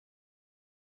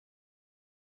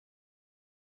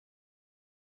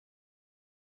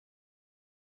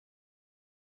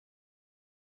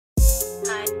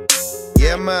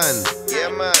Yeah, man. Yeah,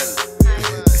 man.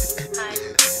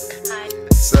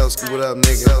 Selski, what up,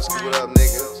 nigga? Selski, what up,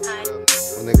 nigga?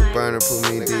 My nigga Burner put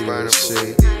me in deep with this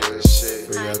shit.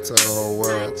 We gotta tell the whole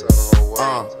world.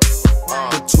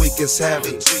 The tweak is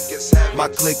heavy, my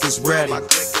click is ready,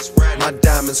 my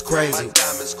diamond's crazy,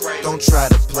 don't try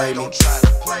to play me.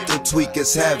 The tweak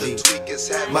is heavy,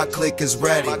 my click is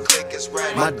ready,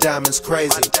 my diamond's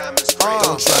crazy,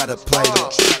 don't try to play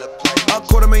me.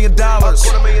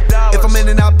 $250,000, if I'm in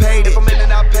and I paid it.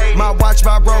 My watch,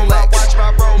 my Rolex,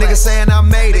 niggas saying I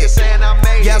made it.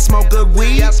 Yeah, I smoke good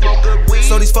weed,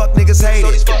 so these fuck niggas hate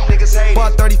it.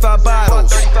 Bought 35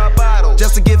 bottles,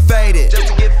 just to get faded.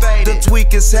 The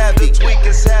tweak is heavy,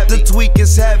 the tweak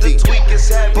is heavy.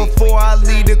 Before I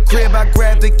leave the crib, I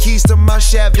grab the keys to my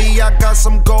Chevy. I got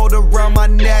some gold around my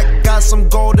neck, got some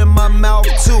gold in my mouth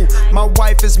too. My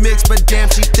wife is mixed, but damn,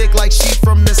 she thick like she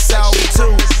from the south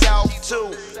too.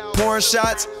 Pouring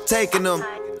shots, taking them,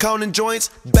 counting joints,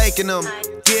 baking them,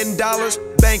 getting dollars,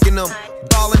 banking them,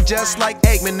 ballin' just like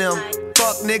Aikman them.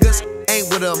 Fuck niggas, ain't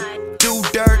with them, do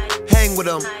dirt, hang with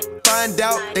them. Find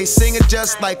out they singin'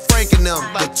 just like Frank and them.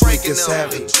 The tweak is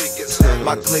heavy,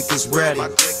 my click is ready,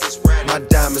 my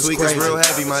diamond's crazy, real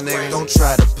heavy, my nigga. Don't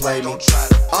try to play me.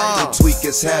 The tweak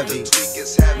is heavy,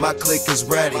 my click is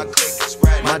ready,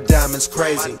 my diamond's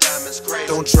crazy,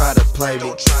 don't try to play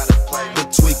me. The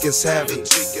tweak is heavy,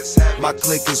 my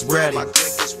click is ready,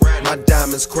 my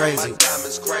diamond's crazy,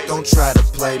 don't try to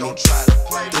play me.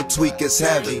 The tweak is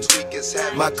heavy,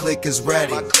 my click is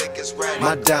ready,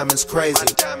 my diamond's crazy,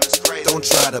 don't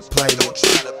try to play me.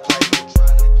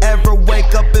 Ever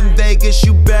wake up in Vegas,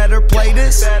 you better play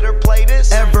this.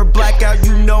 Ever black out,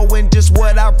 you knowin' just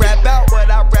what I rap out.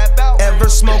 Ever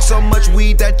smoke so much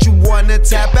weed that you wanna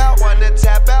tap out.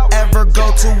 Ever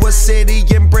go to a city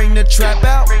and bring the trap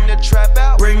out.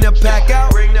 Bring the pack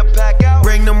out.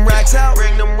 Bring them racks out.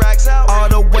 All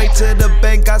the way to the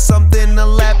bank, got something to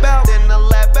lap out.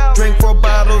 Drink 4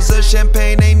 bottles of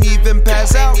champagne, ain't even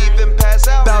pass out.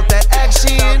 About that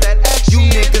action, you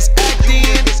niggas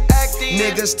acting.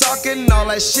 Niggas talking all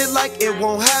that shit like it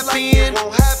won't happen.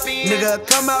 Nigga,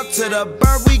 come out to the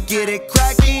bird, we get it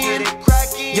crackin'.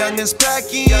 Youngins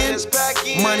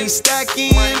packin', money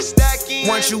stacking.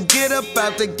 Once you get up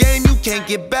out the game, you can't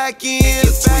get back in.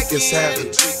 The tweak is heavy,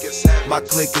 my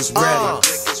click is ready,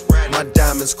 my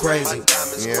diamond's crazy,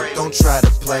 don't try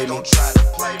to play me.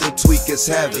 The tweak is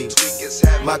heavy,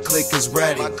 my click is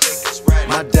ready,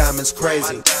 my diamond's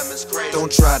crazy,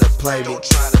 don't try to play me.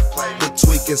 The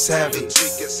tweak is heavy,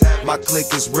 my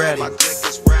click is ready,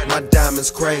 my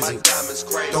diamond's crazy,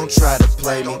 don't try to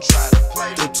play me.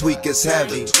 The tweak is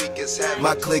heavy,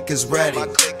 my click is ready,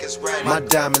 my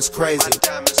diamond's crazy,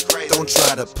 don't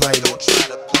try to play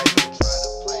me.